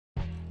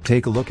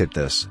Take a look at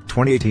this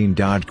 2018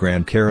 Dodge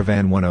Grand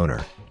Caravan one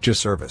owner, just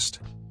serviced.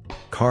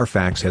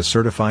 Carfax has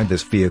certified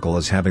this vehicle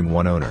as having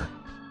one owner.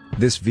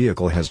 This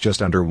vehicle has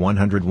just under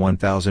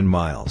 101,000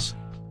 miles.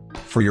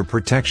 For your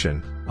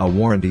protection, a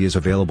warranty is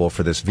available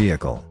for this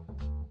vehicle.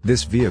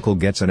 This vehicle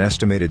gets an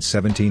estimated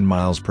 17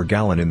 miles per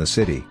gallon in the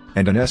city,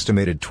 and an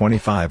estimated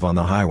 25 on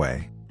the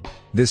highway.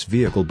 This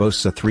vehicle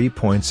boasts a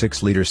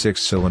 3.6-liter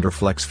 6-cylinder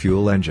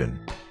flex-fuel engine,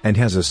 and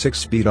has a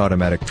 6-speed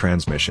automatic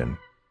transmission.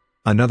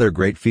 Another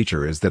great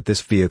feature is that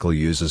this vehicle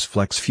uses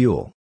flex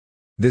fuel.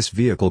 This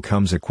vehicle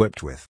comes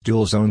equipped with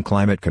dual-zone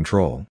climate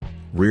control,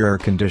 rear air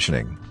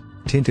conditioning,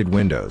 tinted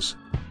windows,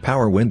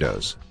 power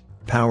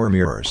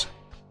mirrors.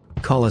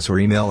 Call us or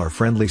email our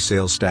friendly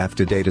sales staff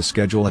today to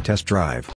schedule a test drive.